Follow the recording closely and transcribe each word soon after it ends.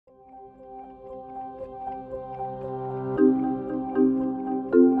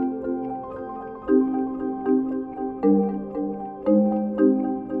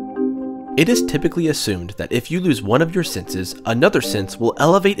it is typically assumed that if you lose one of your senses, another sense will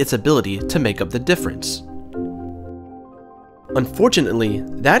elevate its ability to make up the difference. Unfortunately,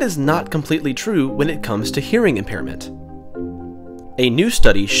 that is not completely true when it comes to hearing impairment. A new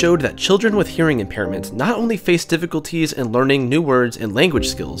study showed that children with hearing impairments not only face difficulties in learning new words and language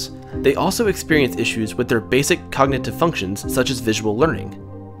skills, they also experience issues with their basic cognitive functions such as visual learning.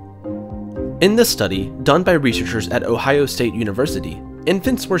 In this study, done by researchers at Ohio State University,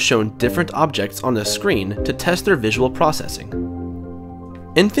 infants were shown different objects on the screen to test their visual processing.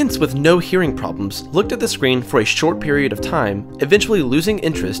 Infants with no hearing problems looked at the screen for a short period of time, eventually losing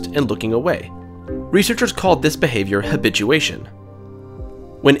interest and looking away. Researchers called this behavior habituation.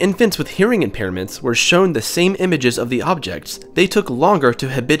 When infants with hearing impairments were shown the same images of the objects, they took longer to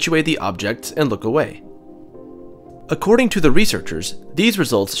habituate the objects and look away. According to the researchers, these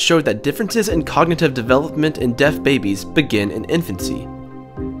results showed that differences in cognitive development in deaf babies begin in infancy.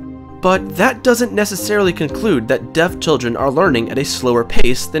 But that doesn't necessarily conclude that deaf children are learning at a slower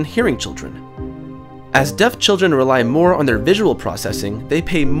pace than hearing children. As deaf children rely more on their visual processing, they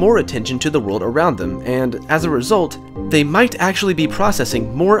pay more attention to the world around them, and as a result, they might actually be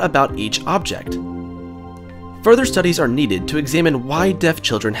processing more about each object. Further studies are needed to examine why deaf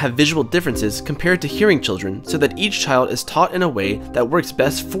children have visual differences compared to hearing children so that each child is taught in a way that works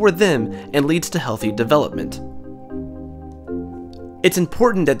best for them and leads to healthy development. It's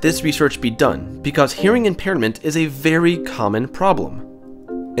important that this research be done because hearing impairment is a very common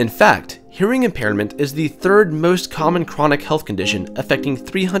problem. In fact, hearing impairment is the third most common chronic health condition affecting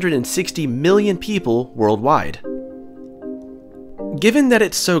 360 million people worldwide. Given that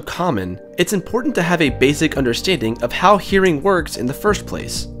it's so common, it's important to have a basic understanding of how hearing works in the first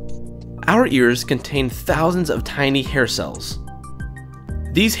place. Our ears contain thousands of tiny hair cells.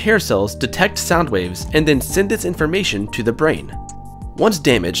 These hair cells detect sound waves and then send this information to the brain. Once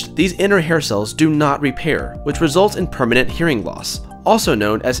damaged, these inner hair cells do not repair, which results in permanent hearing loss, also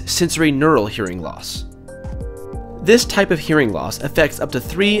known as sensory neural hearing loss. This type of hearing loss affects up to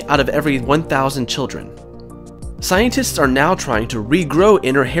 3 out of every 1,000 children. Scientists are now trying to regrow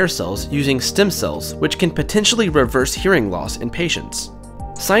inner hair cells using stem cells, which can potentially reverse hearing loss in patients.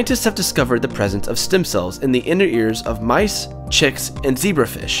 Scientists have discovered the presence of stem cells in the inner ears of mice, chicks, and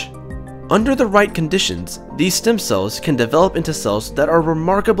zebrafish. Under the right conditions, these stem cells can develop into cells that are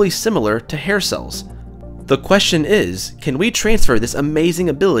remarkably similar to hair cells. The question is, can we transfer this amazing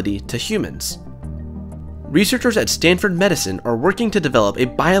ability to humans? Researchers at Stanford Medicine are working to develop a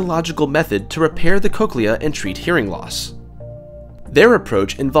biological method to repair the cochlea and treat hearing loss. Their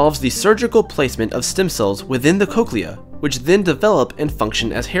approach involves the surgical placement of stem cells within the cochlea, which then develop and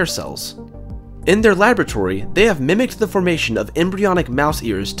function as hair cells. In their laboratory, they have mimicked the formation of embryonic mouse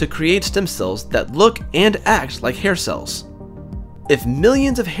ears to create stem cells that look and act like hair cells. If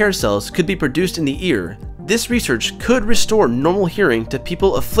millions of hair cells could be produced in the ear, this research could restore normal hearing to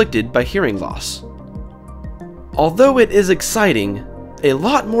people afflicted by hearing loss. Although it is exciting, a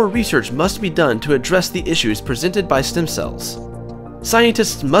lot more research must be done to address the issues presented by stem cells.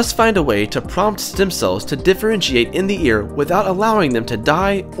 Scientists must find a way to prompt stem cells to differentiate in the ear without allowing them to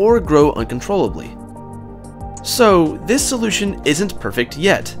die or grow uncontrollably. So, this solution isn't perfect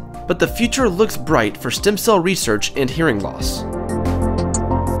yet, but the future looks bright for stem cell research and hearing loss.